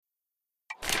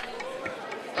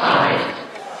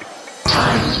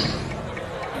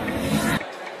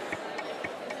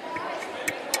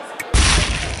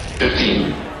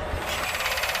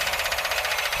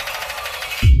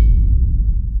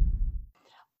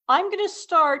I'm going to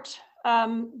start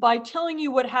by telling you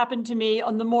what happened to me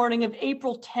on the morning of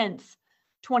April 10th,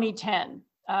 2010.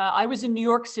 I was in New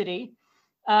York City,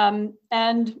 and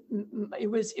it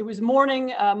was morning.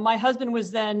 My husband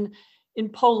was then in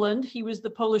Poland. He was the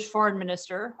Polish foreign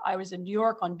minister. I was in New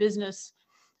York on business,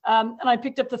 and I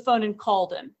picked up the phone and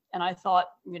called him. And I thought,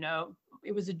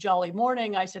 it was a jolly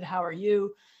morning. I said, "How are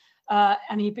you?"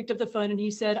 And he picked up the phone and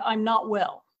he said, "I'm not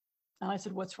well." And I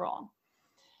said, "What's wrong?"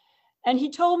 And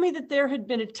he told me that there had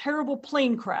been a terrible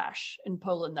plane crash in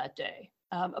Poland that day,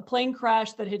 a plane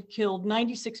crash that had killed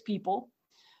 96 people.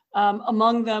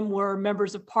 Among them were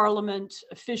members of parliament,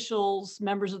 officials,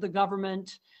 members of the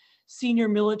government, senior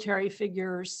military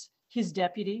figures, his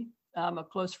deputy, a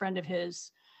close friend of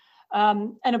his,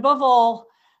 and above all,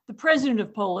 the president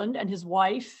of Poland and his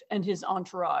wife and his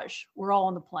entourage were all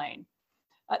on the plane.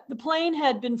 The plane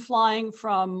had been flying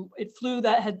had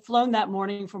flown that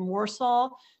morning from Warsaw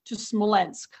to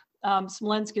Smolensk.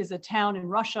 Smolensk is a town in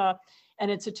Russia,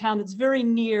 and it's a town that's very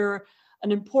near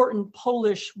an important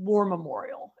Polish war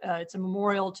memorial. It's a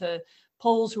memorial to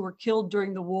Poles who were killed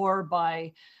during the war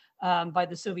by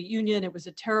the Soviet Union. It was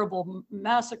a terrible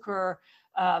massacre.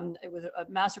 It was a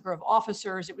massacre of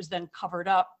officers. It was then covered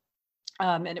up.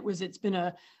 And it's been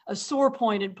a sore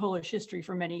point in Polish history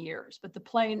for many years. But the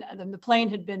plane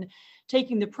had been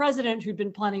taking the president, who'd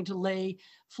been planning to lay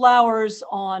flowers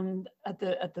at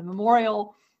the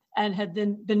memorial, and had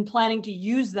then been planning to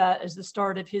use that as the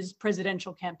start of his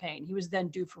presidential campaign. He was then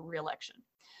due for re-election.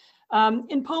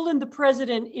 In Poland, the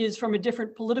president is from a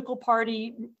different political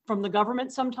party from the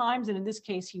government sometimes, and in this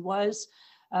case, he was.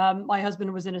 My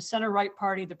husband was in a center-right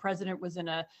party. The president was in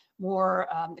a more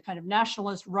kind of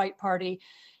nationalist right party.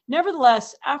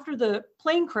 Nevertheless, after the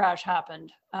plane crash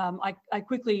happened, I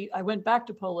went back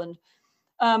to Poland.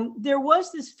 There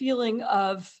was this feeling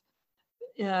of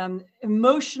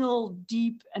emotional,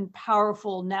 deep, and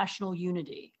powerful national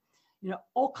unity.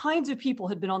 All kinds of people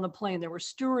had been on the plane. There were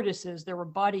stewardesses, there were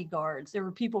bodyguards, there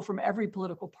were people from every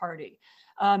political party.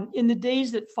 In the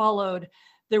days that followed,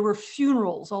 there were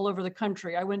funerals all over the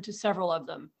country. I went to several of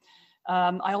them.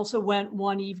 I also went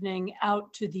one evening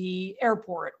out to the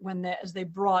airport as they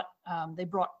brought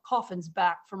coffins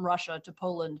back from Russia to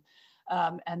Poland,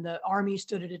 and the army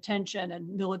stood at attention and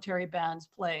military bands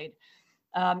played.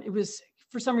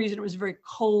 For some reason, it was a very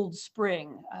cold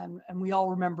spring, and we all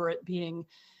remember it being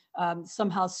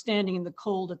somehow standing in the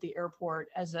cold at the airport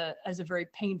as a very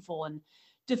painful and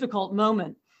difficult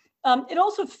moment. It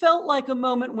also felt like a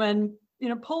moment when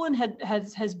Poland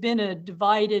has been a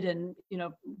divided and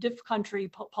diff country.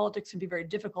 Politics can be very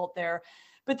difficult there,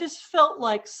 but this felt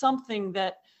like something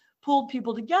that pulled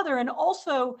people together. And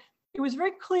also, it was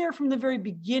very clear from the very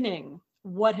beginning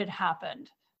what had happened.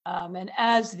 And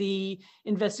as the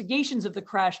investigations of the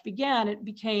crash began, it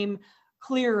became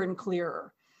clearer and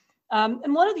clearer.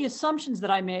 And one of the assumptions that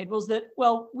I made was that,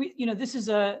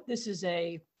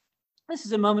 this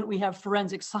is a moment we have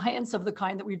forensic science of the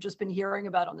kind that we've just been hearing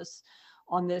about on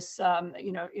this,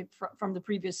 from the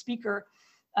previous speaker.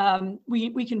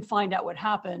 We can find out what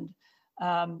happened.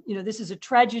 This is a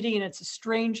tragedy, and it's a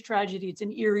strange tragedy. It's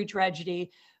an eerie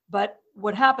tragedy. But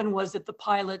what happened was that the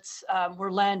pilots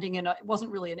were landing it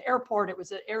wasn't really an airport. It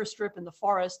was an airstrip in the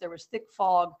forest. There was thick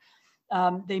fog.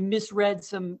 They misread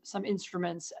some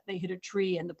instruments. They hit a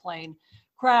tree, and the plane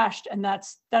crashed. And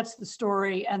that's the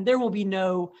story. And there will be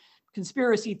no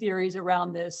conspiracy theories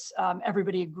around this.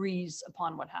 Everybody agrees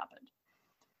upon what happened.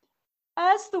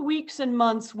 As the weeks and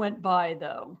months went by,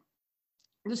 though,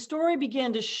 the story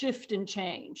began to shift and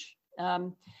change.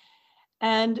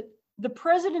 And the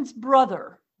president's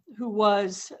brother, who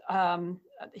was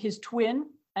his twin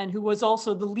and who was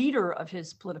also the leader of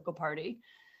his political party,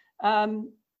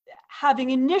 having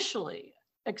initially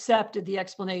accepted the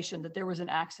explanation that there was an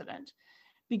accident,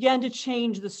 began to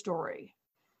change the story.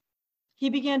 He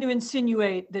began to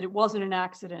insinuate that it wasn't an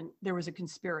accident, there was a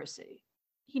conspiracy.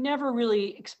 He never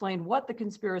really explained what the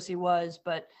conspiracy was,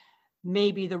 but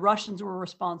maybe the Russians were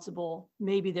responsible.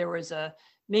 Maybe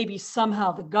maybe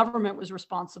somehow the government was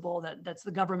responsible. That's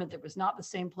the government that was not the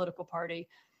same political party.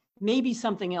 Maybe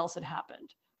something else had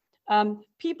happened.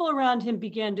 People around him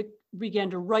began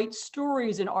to write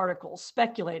stories and articles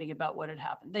speculating about what had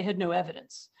happened. They had no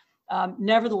evidence.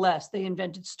 Nevertheless, they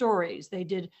invented stories. They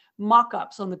did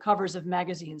mock-ups on the covers of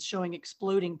magazines showing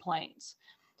exploding planes.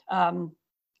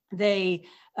 They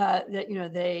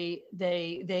they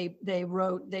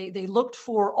looked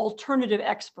for alternative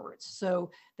experts. So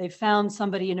they found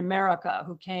somebody in America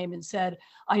who came and said,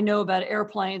 I know about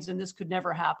airplanes and this could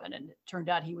never happen. And it turned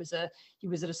out he was at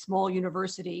a small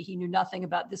university. He knew nothing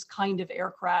about this kind of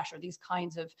air crash or these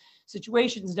kinds of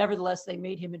situations. Nevertheless, they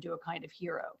made him into a kind of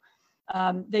hero.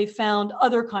 They found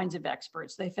other kinds of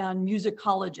experts. They found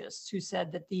musicologists who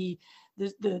said that the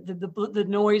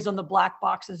noise on the black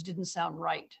boxes didn't sound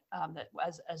right, that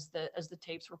as the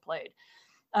tapes were played.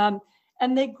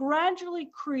 And they gradually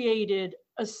created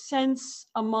a sense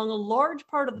among a large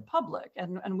part of the public,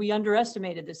 and we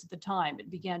underestimated this at the time.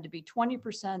 It began to be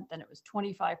 20%, then it was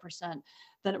 25%,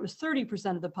 then it was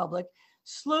 30% of the public,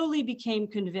 slowly became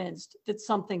convinced that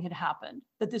something had happened,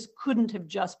 that this couldn't have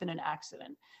just been an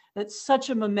accident, that such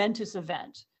a momentous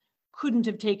event couldn't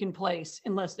have taken place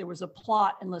unless there was a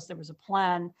plot, unless there was a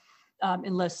plan,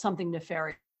 unless something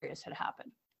nefarious had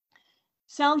happened.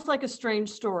 Sounds like a strange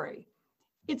story.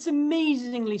 It's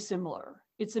amazingly similar.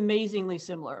 It's amazingly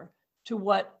similar to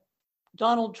what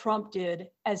Donald Trump did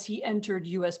as he entered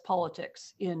US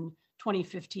politics in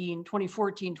 2014,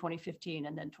 2015,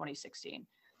 and then 2016.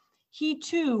 He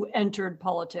too entered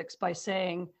politics by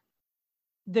saying,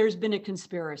 there's been a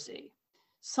conspiracy.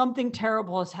 Something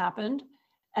terrible has happened,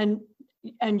 and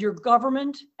your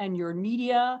government and your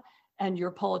media and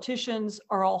your politicians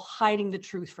are all hiding the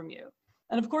truth from you.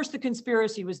 And of course, the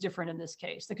conspiracy was different in this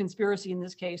case. The conspiracy in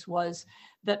this case was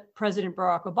that President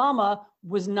Barack Obama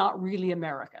was not really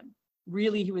American.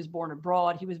 Really, he was born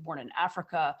abroad. He was born in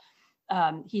Africa.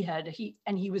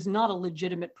 He was not a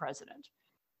legitimate president.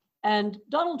 And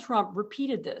Donald Trump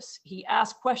repeated this. He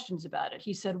asked questions about it.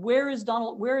 He said, where is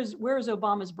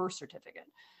Obama's birth certificate?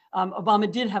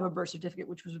 Obama did have a birth certificate,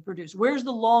 which was produced. Where's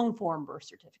the long form birth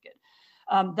certificate?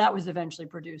 That was eventually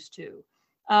produced too.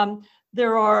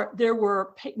 There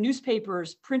were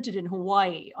newspapers printed in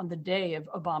Hawaii on the day of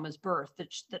Obama's birth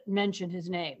that mentioned his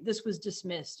name. This was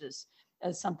dismissed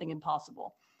as something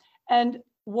impossible. And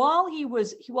while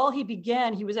he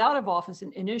began, he was out of office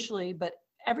initially, but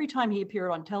every time he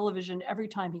appeared on television, every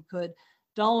time he could,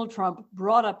 Donald Trump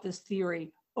brought up this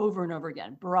theory over and over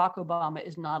again. Barack Obama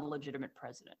is not a legitimate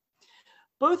president.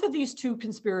 Both of these two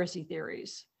conspiracy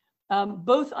theories,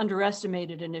 both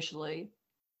underestimated initially,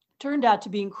 turned out to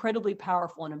be incredibly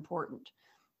powerful and important.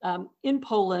 In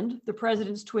Poland, the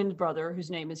president's twin brother,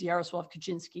 whose name is Jarosław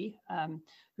Kaczynski,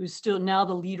 who's still now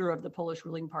the leader of the Polish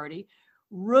ruling party,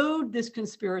 rode this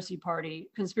conspiracy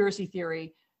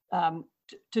theory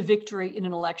to victory in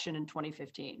an election in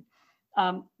 2015.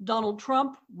 Donald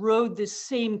Trump rode this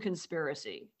same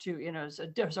conspiracy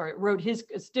rode his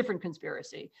different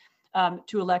conspiracy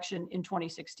to election in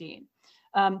 2016.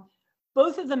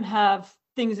 Both of them have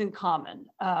things in common.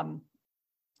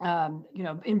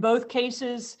 In both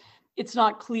cases, it's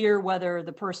not clear whether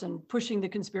the person pushing the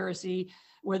conspiracy,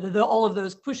 whether all of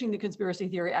those pushing the conspiracy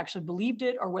theory actually believed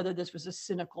it, or whether this was a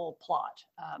cynical plot.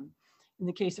 In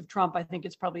the case of Trump, I think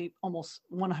it's probably almost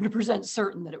 100%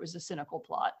 certain that it was a cynical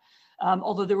plot,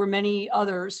 although there were many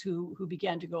others who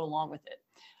began to go along with it.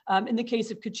 In the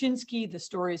case of Kaczynski, the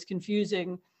story is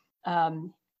confusing.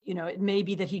 It may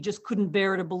be that he just couldn't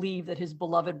bear to believe that his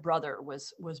beloved brother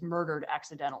was murdered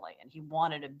accidentally, and he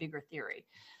wanted a bigger theory.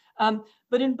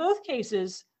 But in both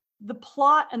cases, the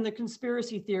plot and the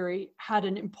conspiracy theory had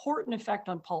an important effect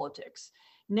on politics.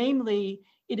 Namely,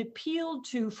 it appealed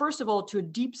to, first of all, to a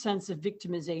deep sense of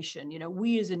victimization.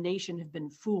 We as a nation have been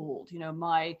fooled.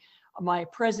 My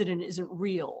president isn't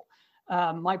real.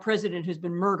 My president has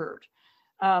been murdered.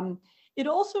 It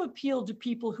also appealed to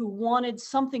people who wanted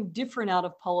something different out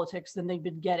of politics than they'd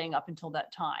been getting up until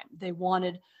that time. They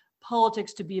wanted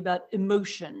politics to be about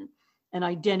emotion and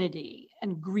identity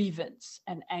and grievance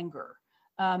and anger.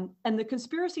 And the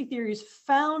conspiracy theories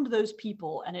found those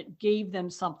people, and it gave them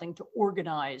something to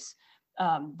organize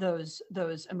those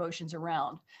emotions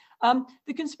around.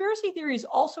 The conspiracy theories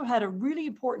also had a really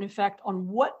important effect on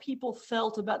what people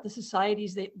felt about the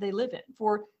societies they live in.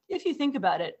 For if you think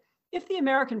about it, if the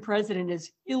American president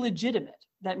is illegitimate,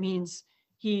 that means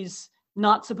he's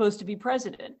not supposed to be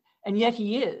president, and yet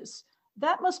he is,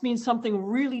 that must mean something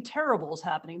really terrible is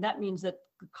happening. That means that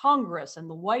the Congress and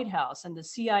the White House and the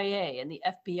CIA and the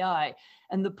FBI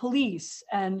and the police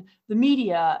and the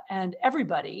media and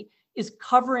everybody is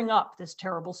covering up this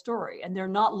terrible story, and they're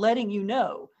not letting you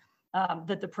know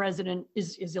that the president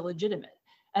is illegitimate.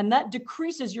 And that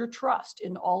decreases your trust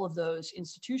in all of those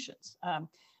institutions.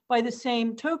 By the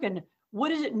same token, what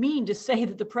does it mean to say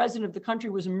that the president of the country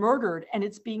was murdered and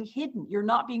it's being hidden? You're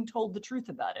not being told the truth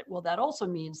about it. Well, that also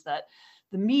means that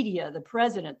the media, the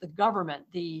president, the government,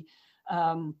 the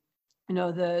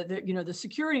the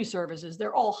security services,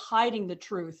 they're all hiding the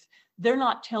truth. They're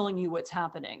not telling you what's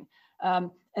happening.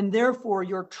 And therefore,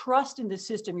 your trust in the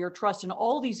system, your trust in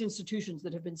all these institutions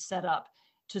that have been set up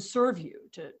to serve you,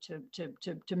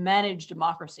 to manage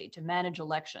democracy, to manage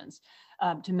elections,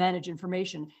 to manage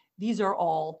information, these are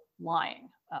all lying.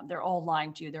 They're all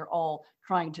lying to you. They're all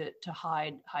trying to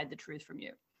hide the truth from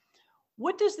you.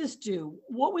 What does this do?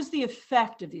 What was the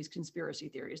effect of these conspiracy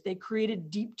theories? They created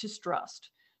deep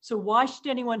distrust. So why should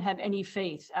anyone have any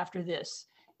faith after this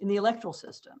in the electoral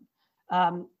system?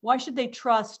 Why should they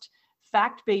trust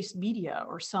fact-based media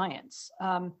or science?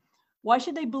 Why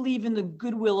should they believe in the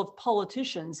goodwill of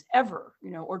politicians ever,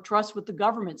 or trust what the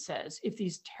government says if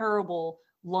these terrible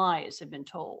lies have been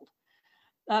told?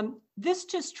 This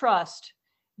distrust,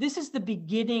 this is the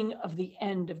beginning of the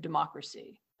end of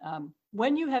democracy.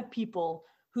 When you have people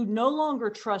who no longer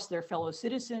trust their fellow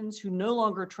citizens, who no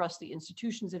longer trust the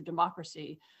institutions of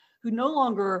democracy, who no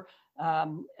longer,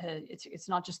 it's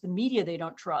not just the media they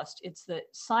don't trust, it's the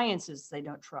sciences they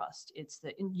don't trust, it's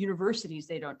the universities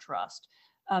they don't trust,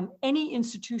 any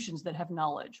institutions that have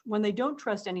knowledge. When they don't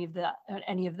trust any of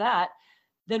that,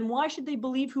 then why should they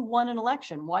believe who won an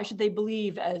election? Why should they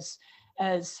believe, as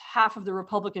half of the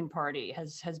Republican Party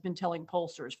has been telling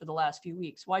pollsters for the last few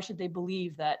weeks, why should they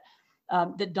believe that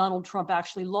that Donald Trump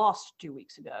actually lost 2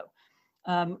 weeks ago?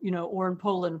 Or in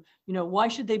Poland, why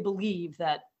should they believe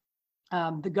that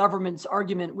the government's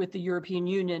argument with the European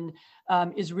Union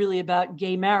is really about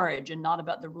gay marriage and not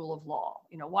about the rule of law?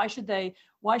 Why should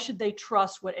they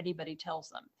trust what anybody tells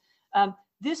them?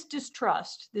 This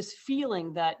distrust, this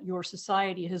feeling that your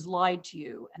society has lied to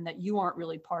you and that you aren't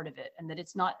really part of it, and that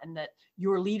it's not, and that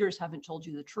your leaders haven't told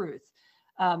you the truth.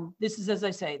 This is, as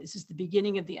I say, this is the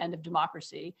beginning of the end of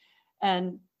democracy.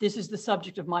 And this is the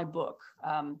subject of my book,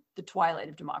 The Twilight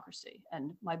of Democracy.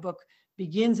 And my book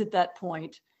begins at that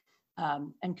point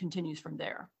and continues from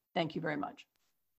there. Thank you very much.